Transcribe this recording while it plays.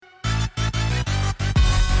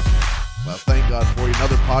Thank God for you.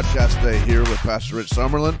 Another podcast day here with Pastor Rich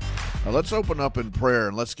Summerlin. Let's open up in prayer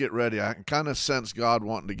and let's get ready. I can kind of sense God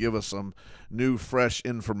wanting to give us some new, fresh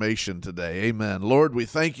information today. Amen. Lord, we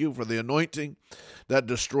thank you for the anointing that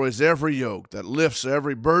destroys every yoke, that lifts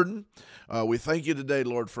every burden. We thank you today,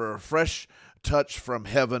 Lord, for a fresh touch from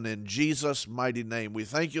heaven in Jesus' mighty name. We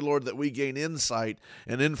thank you, Lord, that we gain insight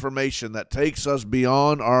and information that takes us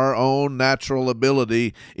beyond our own natural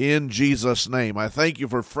ability in Jesus' name. I thank you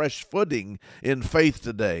for fresh footing in faith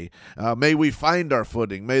today. May we find our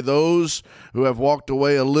footing. May those who have walked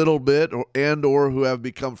away a little bit or who have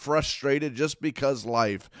become frustrated just because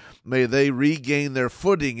life, may they regain their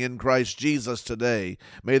footing in Christ Jesus today.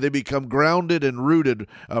 May they become grounded and rooted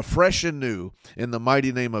fresh and new. In the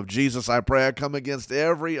mighty name of Jesus, I pray. I come against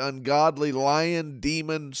every ungodly lion,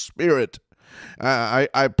 demon, spirit.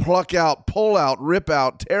 I pluck out, pull out, rip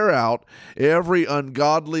out, tear out every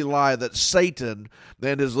ungodly lie that Satan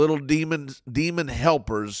and his little demon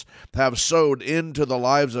helpers have sowed into the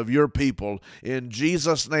lives of your people. In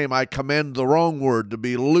Jesus' name, I command the wrong word to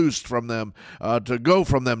be loosed from them, to go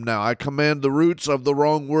from them now. I command the roots of the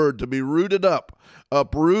wrong word to be rooted up.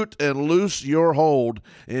 Uproot and loose your hold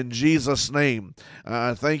in Jesus' name.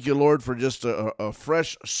 I thank you, Lord, for just a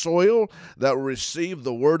fresh soil that will receive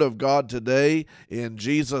the word of God today. In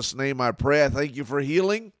Jesus' name I pray. I thank you for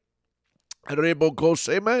healing. I thank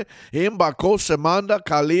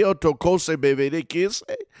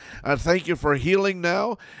you for healing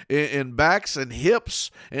now in backs and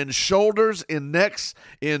hips and shoulders and necks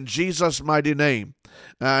in Jesus' mighty name.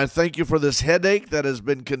 I thank you for this headache that has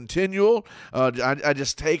been continual. I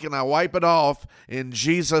just take and I wipe it off in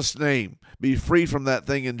Jesus' name. Be free from that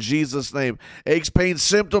thing in Jesus' name. Aches, pains,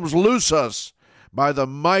 symptoms, loose us by the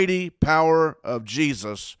mighty power of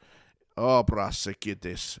Jesus. Oh,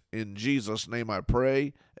 prasikitis. In Jesus' name I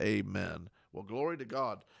pray. Amen. Well, glory to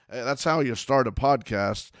God. That's how you start a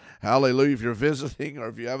podcast. Hallelujah. If you're visiting or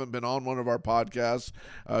if you haven't been on one of our podcasts,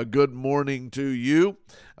 good morning to you.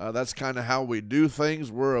 That's kind of how we do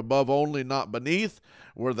things. We're above only, not beneath.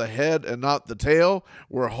 We're the head and not the tail.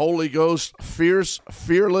 We're Holy Ghost, fierce,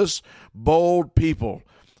 fearless, bold people.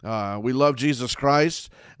 We love Jesus Christ.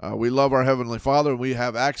 We love our Heavenly Father, and we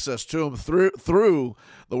have access to Him through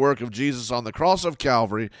the work of Jesus on the cross of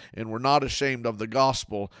Calvary, and we're not ashamed of the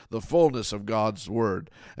gospel, the fullness of God's Word.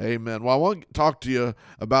 Amen. Well, I want to talk to you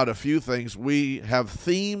about a few things. We have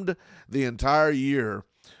themed the entire year,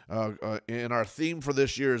 and our theme for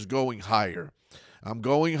this year is going higher. I'm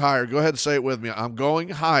going higher. Go ahead and say it with me. I'm going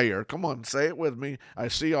higher. Come on, say it with me. I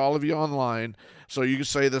see all of you online, so you can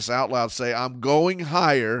say this out loud. Say, I'm going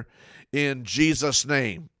higher in Jesus'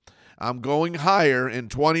 name. I'm going higher in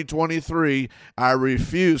 2023. I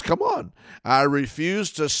refuse. Come on. I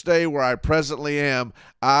refuse to stay where I presently am.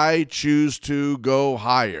 I choose to go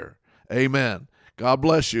higher. Amen. God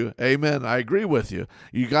bless you. Amen. I agree with you.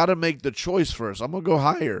 You got to make the choice first. I'm going to go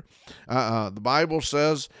higher. The Bible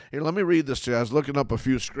says, here, let me read this to you. I was looking up a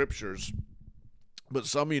few scriptures, but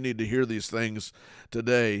some of you need to hear these things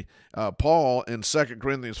today. Paul in 2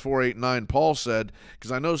 Corinthians 4:8-9, Paul said,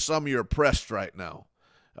 because I know some of you are pressed right now.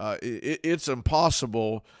 It's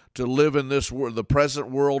impossible to live in this world, the present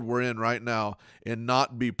world we're in right now, and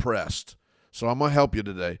not be pressed. So I'm going to help you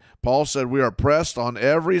today. Paul said we are pressed on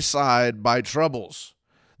every side by troubles.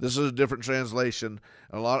 This is a different translation.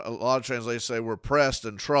 A lot of translations say we're pressed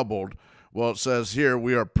and troubled. Well, it says here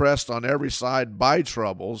we are pressed on every side by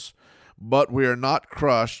troubles, but we are not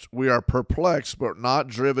crushed. We are perplexed, but not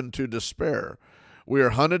driven to despair. We are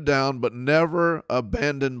hunted down, but never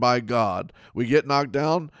abandoned by God. We get knocked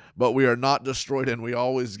down, but we are not destroyed, and we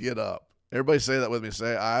always get up. Everybody say that with me.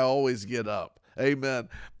 Say, I always get up. Amen.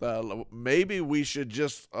 Maybe we should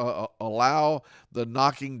just allow the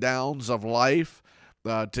knocking downs of life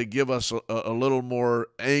to give us a little more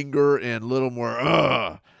anger and a little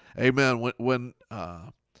more, amen. When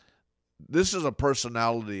this is a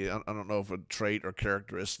personality, I don't know if a trait or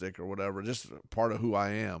characteristic or whatever, just part of who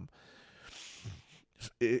I am.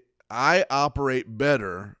 I operate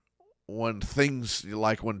better when things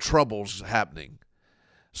like when trouble's happening.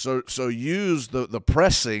 So use the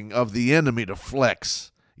pressing of the enemy to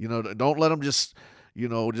flex. Don't let them just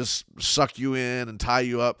suck you in and tie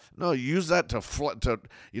you up. No, use that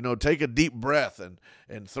to take a deep breath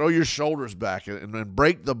and throw your shoulders back and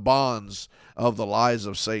break the bonds of the lies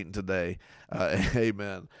of Satan today.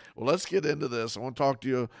 Amen. Well, let's get into this. I want to talk to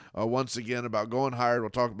you once again about going higher. We'll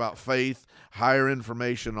talk about faith, higher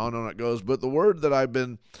information, on and on it goes. But the word that I've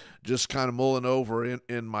been just kind of mulling over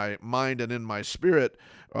in my mind and in my spirit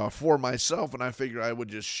for myself, and I figure I would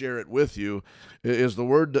just share it with you, is the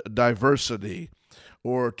word diversity,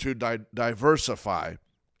 or to diversify.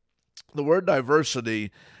 The word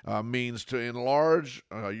diversity means to enlarge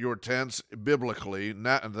your tents biblically.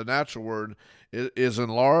 The natural word is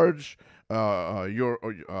enlarge or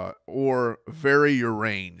vary your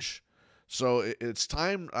range. So it's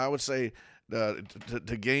time, I would say,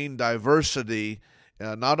 to gain diversity,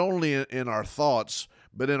 not only in our thoughts,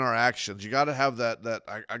 but in our actions. You got to have that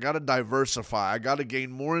I got to diversify. I got to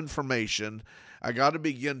gain more information. I got to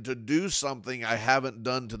begin to do something I haven't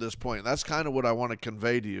done to this point. That's kind of what I want to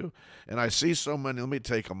convey to you. And I see so many. Let me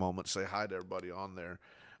take a moment, say hi to everybody on there.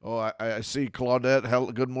 Oh, I see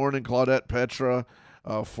Claudette. Good morning, Claudette, Petra.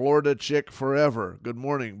 Florida Chick Forever. Good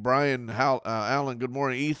morning. Brian Allen, good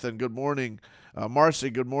morning. Ethan, good morning. Marcy,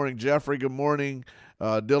 good morning. Jeffrey, good morning.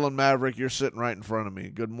 Dylan Maverick, you're sitting right in front of me.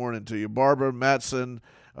 Good morning to you. Barbara Matson,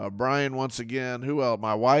 Brian once again. Who else?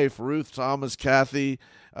 My wife, Ruth Thomas, Kathy,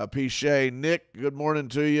 Pichet, Nick, good morning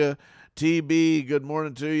to you. TB, good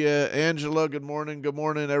morning to you. Angela, good morning. Good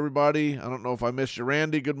morning, everybody. I don't know if I missed you.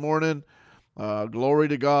 Randy, good morning. Glory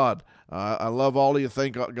to God. I love all of you.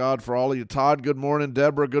 Thank God for all of you. Todd, good morning.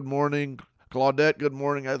 Deborah, good morning. Claudette, good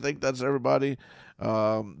morning. I think that's everybody.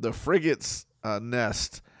 The Frigates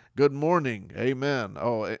Nest, good morning. Amen.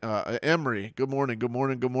 Oh, Emery, good morning. Good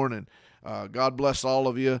morning. Good morning. God bless all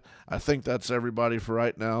of you. I think that's everybody for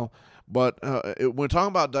right now. But when we're talking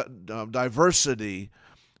about diversity,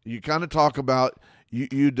 you kind of talk about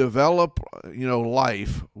you develop,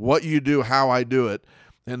 life, what you do, how I do it.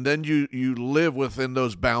 And then you live within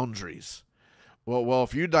those boundaries. Well,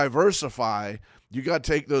 if you diversify, you got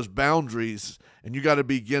to take those boundaries and you got to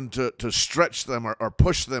begin to stretch them or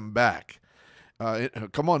push them back.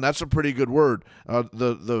 Come on, that's a pretty good word.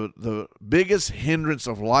 The biggest hindrance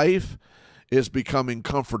of life is becoming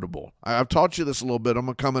comfortable. I've taught you this a little bit. I'm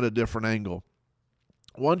going to come at a different angle.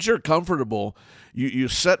 Once you're comfortable, you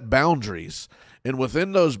set boundaries, and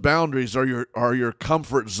within those boundaries are your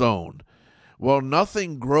comfort zone. Well,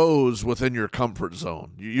 nothing grows within your comfort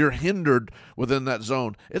zone. You're hindered within that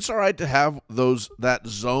zone. It's all right to have that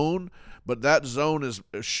zone, but that zone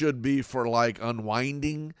should be for like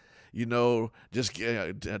unwinding, just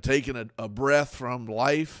taking a breath from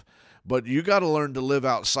life. But you got to learn to live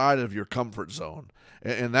outside of your comfort zone.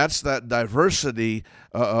 And that's that diversity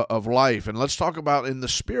of life. And let's talk about in the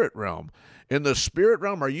spirit realm. In the spirit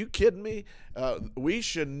realm, are you kidding me? We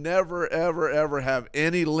should never, ever, ever have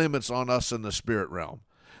any limits on us in the spirit realm.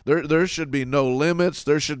 There should be no limits.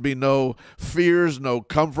 There should be no fears, no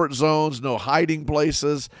comfort zones, no hiding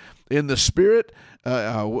places. In the spirit,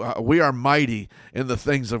 we are mighty in the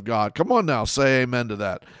things of God. Come on now, say amen to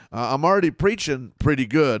that. I'm already preaching pretty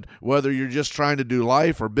good, whether you're just trying to do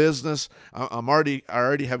life or business. I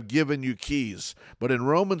already have given you keys. But in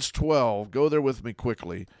Romans 12, go there with me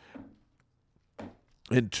quickly.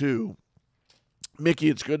 And 2. Mickey,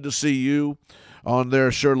 it's good to see you on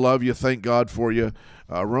there. Sure love you. Thank God for you.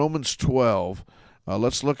 Romans 12.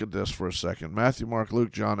 Let's look at this for a second. Matthew, Mark,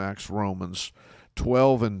 Luke, John, Acts, Romans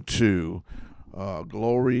 12 and 2.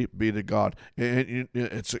 Glory be to God. And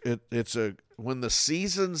it's when the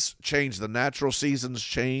seasons change, the natural seasons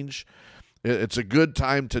change. It's a good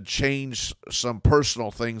time to change some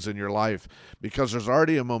personal things in your life because there's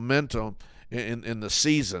already a momentum in the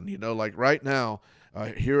season. Like right now.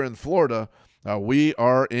 Here in Florida, we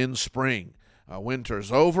are in spring. Winter's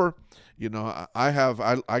over.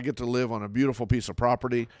 I get to live on a beautiful piece of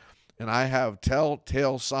property, and I have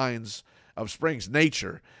telltale signs of spring's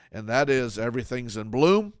nature, and that is everything's in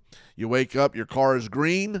bloom. You wake up, your car is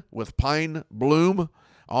green with pine bloom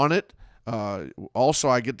on it. Also,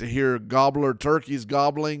 I get to hear gobbler turkeys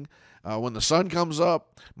gobbling. When the sun comes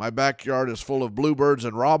up, my backyard is full of bluebirds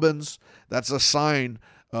and robins. That's a sign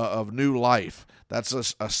of new life. That's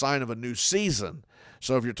a sign of a new season.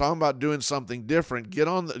 So if you're talking about doing something different, get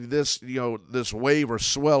on this wave or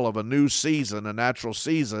swell of a new season, a natural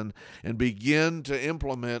season, and begin to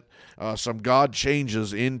implement some God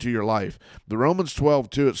changes into your life. The Romans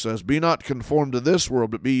 12:2, it says, "Be not conformed to this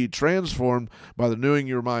world, but be ye transformed by the renewing of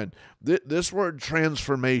your mind." This word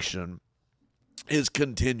transformation is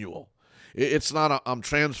continual. It's not I'm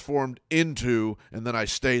transformed into and then I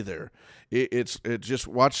stay there. It's just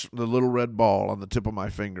watch the little red ball on the tip of my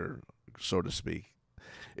finger, so to speak.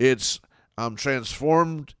 It's I'm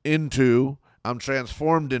transformed into, I'm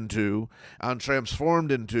transformed into, I'm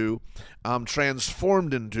transformed into, I'm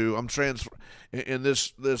transformed into, in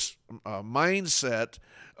this mindset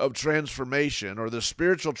of transformation, or the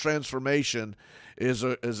spiritual transformation is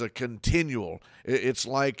a continual. It's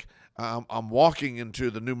like I'm walking into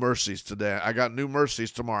the new mercies today. I got new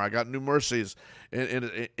mercies tomorrow. I got new mercies,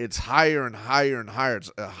 and it's higher and higher and higher.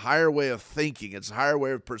 It's a higher way of thinking. It's a higher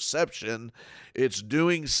way of perception. It's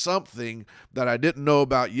doing something that I didn't know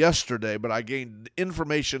about yesterday, but I gained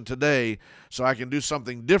information today, so I can do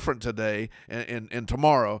something different today and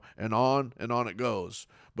tomorrow, and on it goes.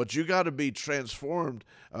 But you got to be transformed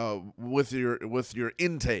with your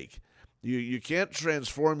intake. You can't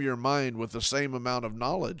transform your mind with the same amount of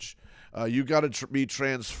knowledge. You got to be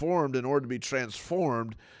transformed. In order to be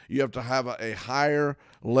transformed, you have to have a higher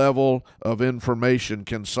level of information.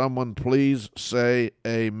 Can someone please say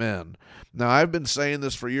amen? Now, I've been saying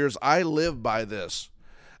this for years. I live by this.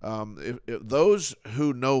 If those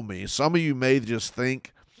who know me, some of you may just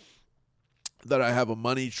think that I have a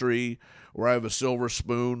money tree or I have a silver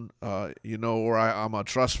spoon, or I'm a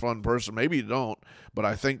trust fund person. Maybe you don't, but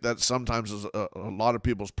I think that sometimes is a lot of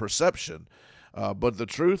people's perception. But the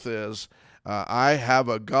truth is, I have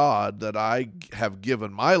a God that I have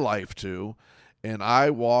given my life to, and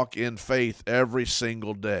I walk in faith every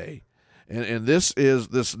single day. And this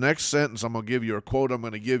next sentence I'm going to give you, or quote I'm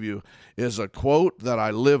going to give you, is a quote that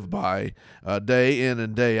I live by day in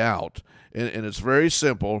and day out. And it's very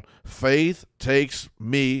simple. Faith takes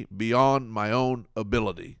me beyond my own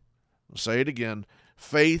ability. I'll say it again.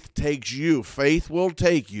 Faith will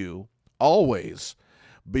take you always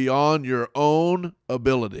beyond your own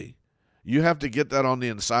ability. You have to get that on the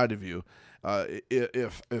inside of you.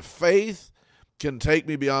 If faith can take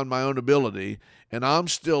me beyond my own ability, and I'm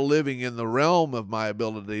still living in the realm of my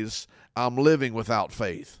abilities, I'm living without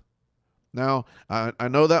faith. Now, I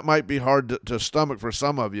know that might be hard to stomach for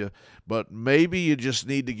some of you, but maybe you just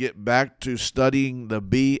need to get back to studying the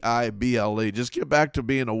Bible. Just get back to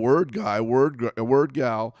being a word guy, a word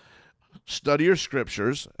gal. Study your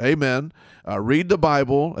scriptures, amen. Read the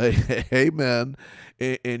Bible, amen,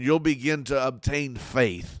 and you'll begin to obtain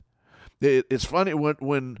faith. It's funny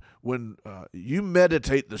when you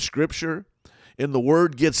meditate the scripture and the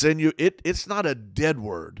word gets in you, it's not a dead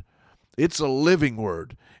word. It's a living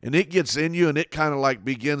word, and it gets in you, and it kind of like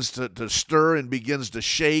begins to stir and begins to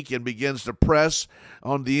shake and begins to press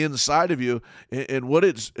on the inside of you, and what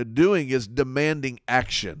it's doing is demanding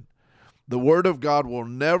action. The Word of God will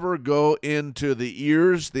never go into the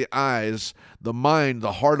ears, the eyes, the mind,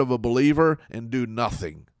 the heart of a believer and do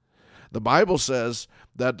nothing. The Bible says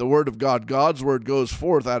that the Word of God, God's Word, goes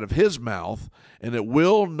forth out of His mouth, and it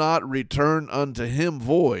will not return unto Him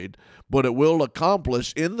void, but it will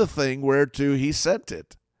accomplish in the thing whereto He sent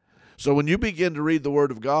it. So when you begin to read the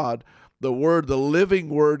Word of God, the living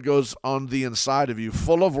Word goes on the inside of you,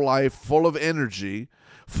 full of life, full of energy,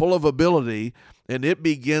 full of ability, and it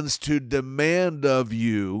begins to demand of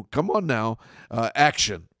you, come on now,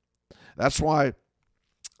 action. That's why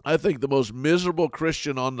I think the most miserable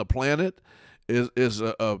Christian on the planet is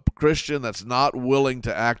a Christian that's not willing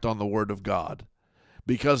to act on the Word of God.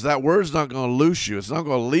 Because that word's not going to loose you. It's not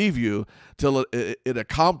going to leave you till it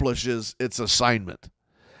accomplishes its assignment.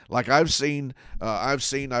 Like I've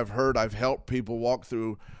heard, I've helped people walk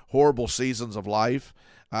through horrible seasons of life.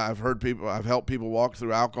 I've helped people walk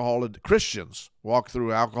through Christians walk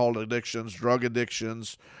through alcohol addictions, drug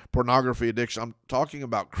addictions, pornography addiction. I'm talking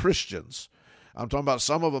about Christians. I'm talking about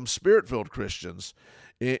some of them spirit-filled Christians.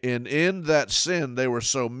 And in that sin, they were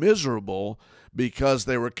so miserable because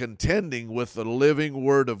they were contending with the living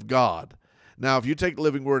Word of God. Now, if you take the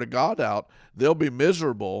living Word of God out, they'll be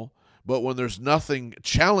miserable, but when there's nothing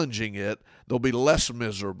challenging it, they'll be less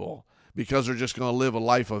miserable because they're just going to live a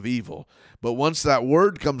life of evil. But once that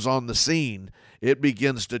Word comes on the scene, it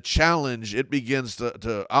begins to challenge, it begins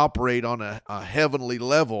to operate on a heavenly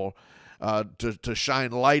level to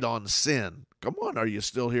shine light on sin. Come on, are you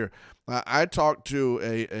still here? I talked to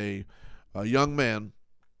a young man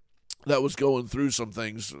that was going through some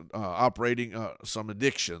things, operating some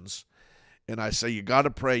addictions. And I say, you got to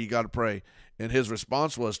pray, you got to pray. And his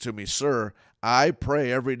response was to me, sir, I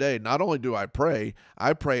pray every day. Not only do I pray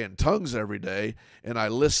in tongues every day, and I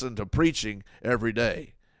listen to preaching every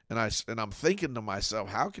day. And I'm thinking to myself,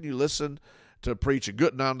 how can you listen to preaching?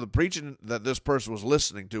 Good. Now, the preaching that this person was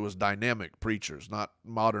listening to was dynamic preachers, not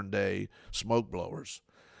modern day smoke blowers.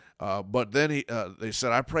 But then they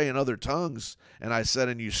said, I pray in other tongues. And I said,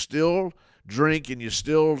 and you still drink and you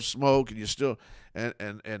still smoke and you still, and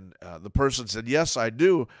the person said, yes, I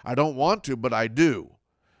do. I don't want to, but I do.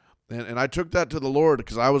 And I took that to the Lord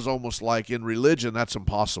because I was almost like, in religion, that's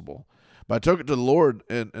impossible. But I took it to the Lord,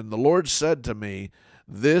 and the Lord said to me,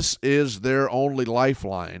 this is their only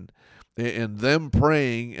lifeline. And them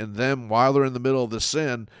praying and them while they're in the middle of the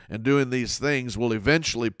sin and doing these things will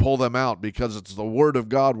eventually pull them out because it's the Word of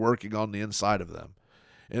God working on the inside of them.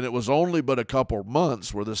 And it was only but a couple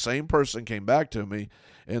months where the same person came back to me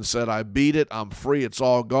and said, I beat it, I'm free, it's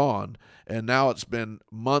all gone. And now it's been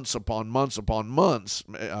months upon months upon months,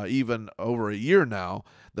 even over a year now,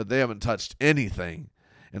 that they haven't touched anything.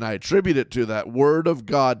 And I attribute it to that word of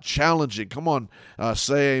God challenging. Come on,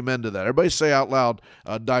 say amen to that. Everybody say out loud,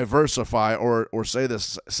 diversify, or say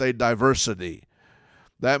this, say diversity.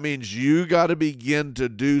 That means you got to begin to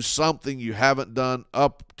do something you haven't done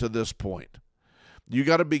up to this point. You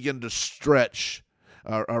got to begin to stretch.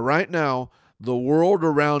 Right now, the world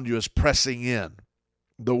around you is pressing in.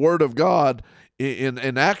 The word of God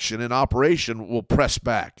in action, in operation, will press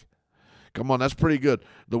back. Come on, that's pretty good.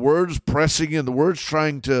 The word's pressing in. The word's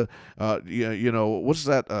trying to, what's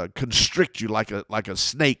that? Constrict you like a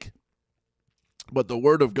snake. But the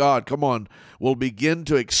word of God, come on, will begin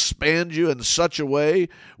to expand you in such a way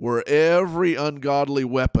where every ungodly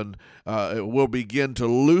weapon will begin to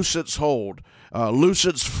loose its hold, loose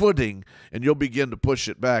its footing, and you'll begin to push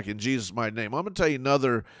it back in Jesus' mighty name. I'm going to tell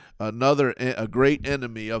you a great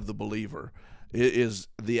enemy of the believer is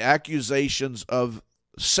the accusations of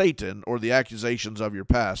Satan, or the accusations of your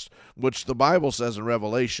past, which the Bible says in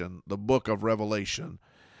Revelation, the book of Revelation,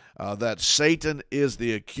 that Satan is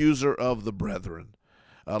the accuser of the brethren.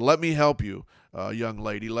 Let me help you, young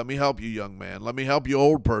lady. Let me help you, young man. Let me help you,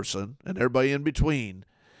 old person, and everybody in between.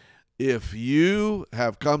 If you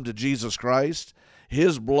have come to Jesus Christ,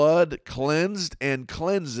 his blood cleansed and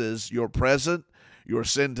cleanses your present, your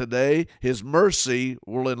sin today. His mercy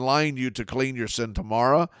will enline you to clean your sin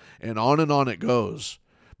tomorrow, and on it goes.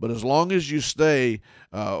 But as long as you stay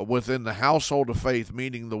within the household of faith,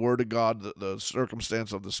 meaning the Word of God, the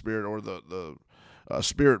circumstance of the Spirit, or the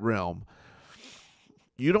spirit realm,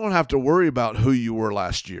 you don't have to worry about who you were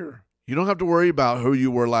last year. You don't have to worry about who you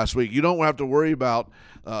were last week. You don't have to worry about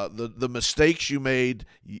the mistakes you made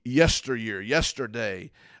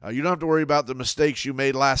yesterday. You don't have to worry about the mistakes you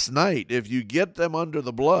made last night. If you get them under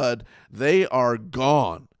the blood, they are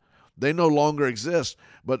gone. They no longer exist.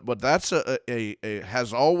 But that's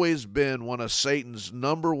has always been one of Satan's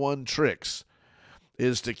number one tricks,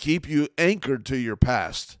 is to keep you anchored to your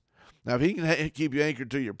past. Now, if he can keep you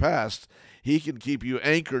anchored to your past, he can keep you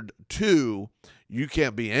anchored to you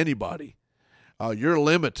can't be anybody. You're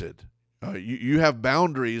limited. You have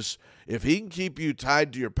boundaries. If he can keep you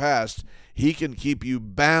tied to your past, he can keep you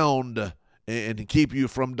bound and keep you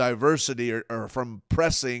from diversity or from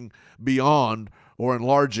pressing beyond or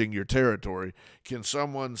enlarging your territory. Can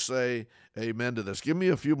someone say amen to this? Give me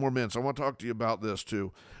a few more minutes. I want to talk to you about this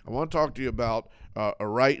too. I want to talk to you about a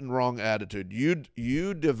right and wrong attitude.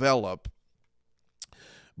 You develop,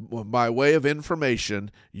 by way of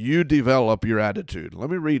information, you develop your attitude. Let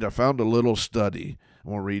me read. I found a little study I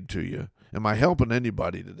want to read to you. Am I helping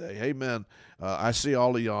anybody today? Amen. I see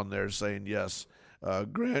all of you on there saying yes.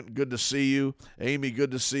 Grant, good to see you. Amy,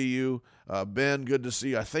 good to see you. Ben, good to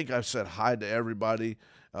see you. I think I've said hi to everybody.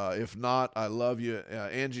 If not, I love you.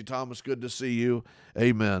 Angie Thomas, good to see you.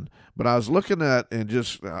 Amen. But I was looking at, and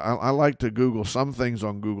just, I like to Google. Some things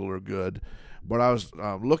on Google are good. But I was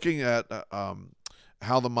looking at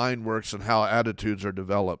how the mind works and how attitudes are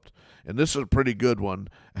developed. And this is a pretty good one,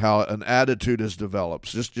 how an attitude is developed,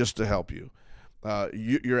 just to help you.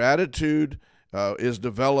 Your attitude is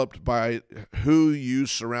developed by who you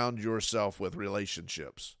surround yourself with,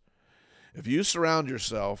 relationships. If you surround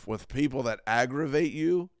yourself with people that aggravate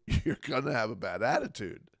you, you're going to have a bad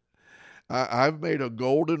attitude. I've made a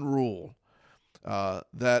golden rule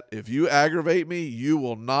that if you aggravate me, you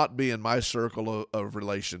will not be in my circle of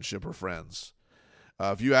relationship or friends.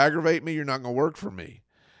 If you aggravate me, you're not going to work for me.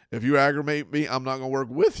 If you aggravate me, I'm not going to work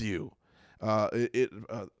with you.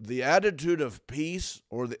 The attitude of peace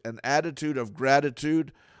or an attitude of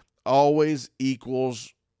gratitude always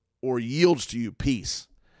equals or yields to you peace.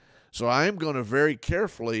 So I'm going to very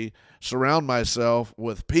carefully surround myself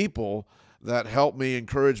with people that help me,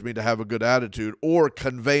 encourage me to have a good attitude, or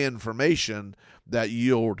convey information that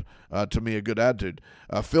yield to me a good attitude.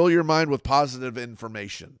 Fill your mind with positive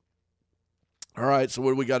information. All right, so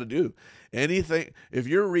what do we got to do? Anything, if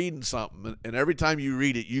you're reading something and every time you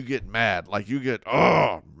read it, you get mad, like you get,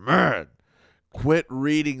 oh, mad, quit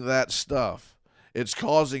reading that stuff. It's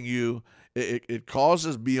causing you, it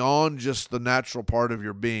causes beyond just the natural part of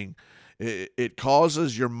your being. It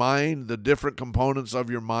causes your mind, the different components of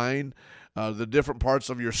your mind, the different parts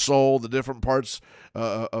of your soul, the different parts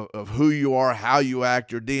of who you are, how you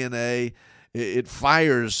act, your DNA. It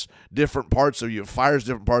fires different parts of you. It fires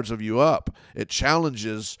different parts of you up. It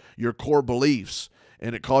challenges your core beliefs,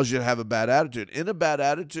 and it causes you to have a bad attitude. In a bad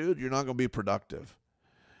attitude, you're not going to be productive.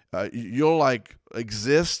 You'll like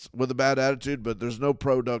exist with a bad attitude, but there's no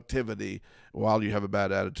productivity while you have a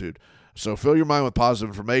bad attitude. So fill your mind with positive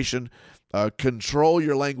information. Control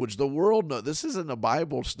your language. The world knows. This isn't a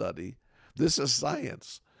Bible study. This is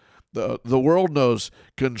science. The world knows.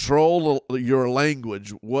 Control your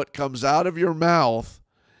language. What comes out of your mouth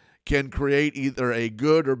can create either a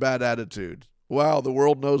good or bad attitude. Wow, the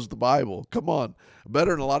world knows the Bible. Come on.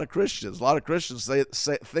 Better than a lot of Christians. A lot of Christians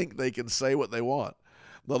think they can say what they want.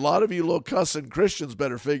 A lot of you little cussing Christians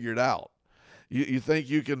better figure it out. You think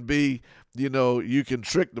you can be, you can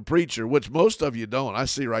trick the preacher, which most of you don't. I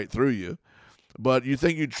see right through you. But you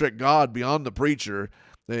think you trick God beyond the preacher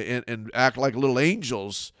and act like little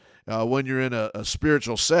angels when you're in a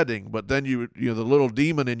spiritual setting. But then the little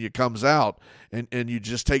demon in you comes out and you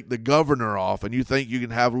just take the governor off, and you think you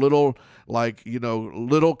can have little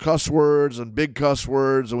cuss words and big cuss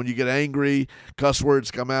words. And when you get angry, cuss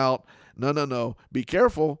words come out. No. Be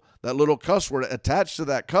careful. That little cuss word attached to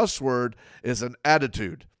that cuss word is an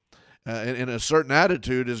attitude. And a certain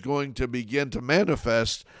attitude is going to begin to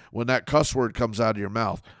manifest when that cuss word comes out of your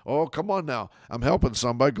mouth. Oh, come on now. I'm helping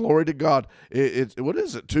somebody. Glory to God. What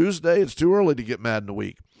is it, Tuesday? It's too early to get mad in a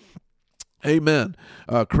week. Amen.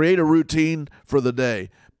 Create a routine for the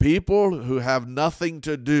day. People who have nothing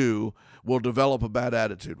to do will develop a bad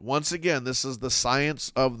attitude. Once again, this is the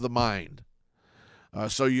science of the mind.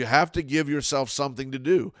 So you have to give yourself something to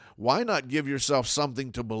do. Why not give yourself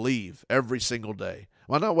something to believe every single day?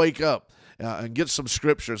 Why not wake up and get some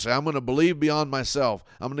scripture? Say, I'm going to believe beyond myself.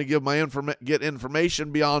 I'm going to get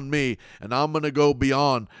information beyond me, and I'm going to go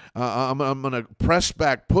beyond. I'm going to press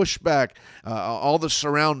back, push back all the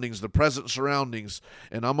surroundings, the present surroundings,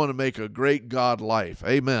 and I'm going to make a great God life.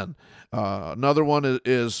 Amen. Another one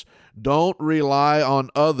is don't rely on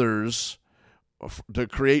others to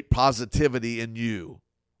create positivity in you.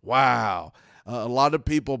 Wow. A lot of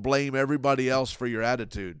people blame everybody else for your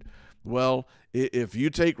attitude. Well, if you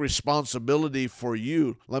take responsibility for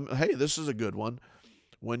you, hey, this is a good one.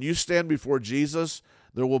 When you stand before Jesus,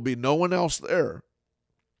 there will be no one else there.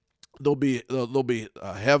 There'll be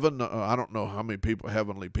heaven. I don't know how many people,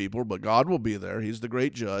 heavenly people, but God will be there. He's the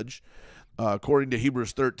great judge. According to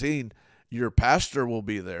Hebrews 13, your pastor will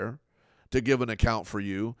be there to give an account for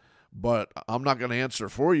you. But I'm not going to answer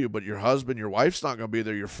for you, but your husband, your wife's not going to be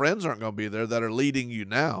there. Your friends aren't going to be there that are leading you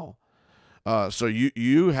now. So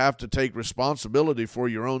you have to take responsibility for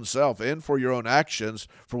your own self and for your own actions,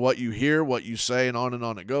 for what you hear, what you say, and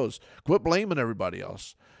on it goes. Quit blaming everybody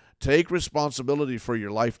else. Take responsibility for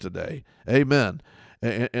your life today. Amen.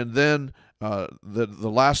 And then the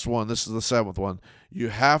last one, this is the seventh one, you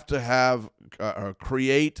have to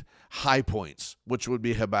create high points, which would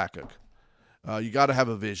be Habakkuk. You got to have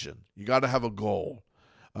a vision. You got to have a goal.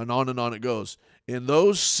 And on it goes. In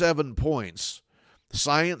those 7 points,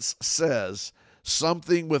 science says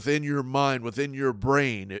something within your mind, within your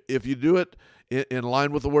brain, if you do it in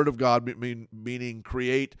line with the Word of God, meaning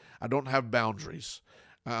create, I don't have boundaries.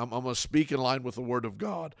 I'm going to speak in line with the Word of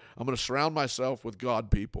God. I'm going to surround myself with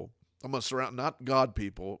God people. I'm going to surround not God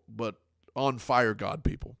people, but on fire God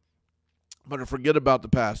people. I'm going to forget about the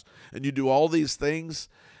past. And you do all these things,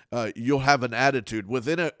 you'll have an attitude.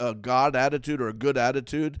 Within a God attitude or a good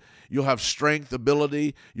attitude, you'll have strength,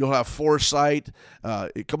 ability, you'll have foresight.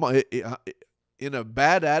 In a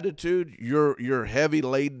bad attitude, you're heavy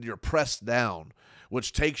laden, you're pressed down,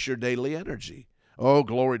 which takes your daily energy. Oh,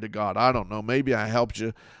 glory to God. I don't know. Maybe I helped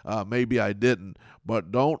you. Maybe I didn't.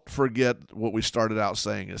 But don't forget what we started out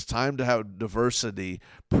saying. It's time to have diversity.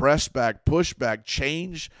 Press back, push back,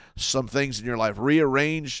 change some things in your life.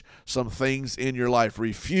 Rearrange some things in your life.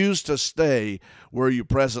 Refuse to stay where you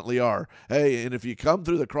presently are. Hey, and if you come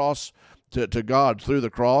through the cross to God through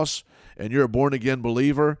the cross and you're a born-again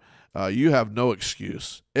believer, you have no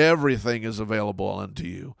excuse. Everything is available unto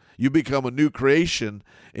you. You become a new creation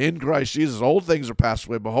in Christ Jesus. Old things are passed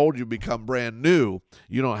away. Behold, you become brand new.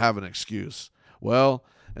 You don't have an excuse. Well,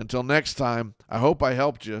 until next time, I hope I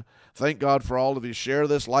helped you. Thank God for all of you. Share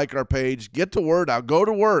this, like our page. Get the word out. Go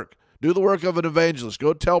to work. Do the work of an evangelist.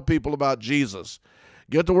 Go tell people about Jesus.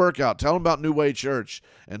 Get the work out. Tell them about New Way Church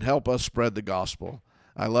and help us spread the gospel.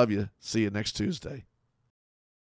 I love you. See you next Tuesday.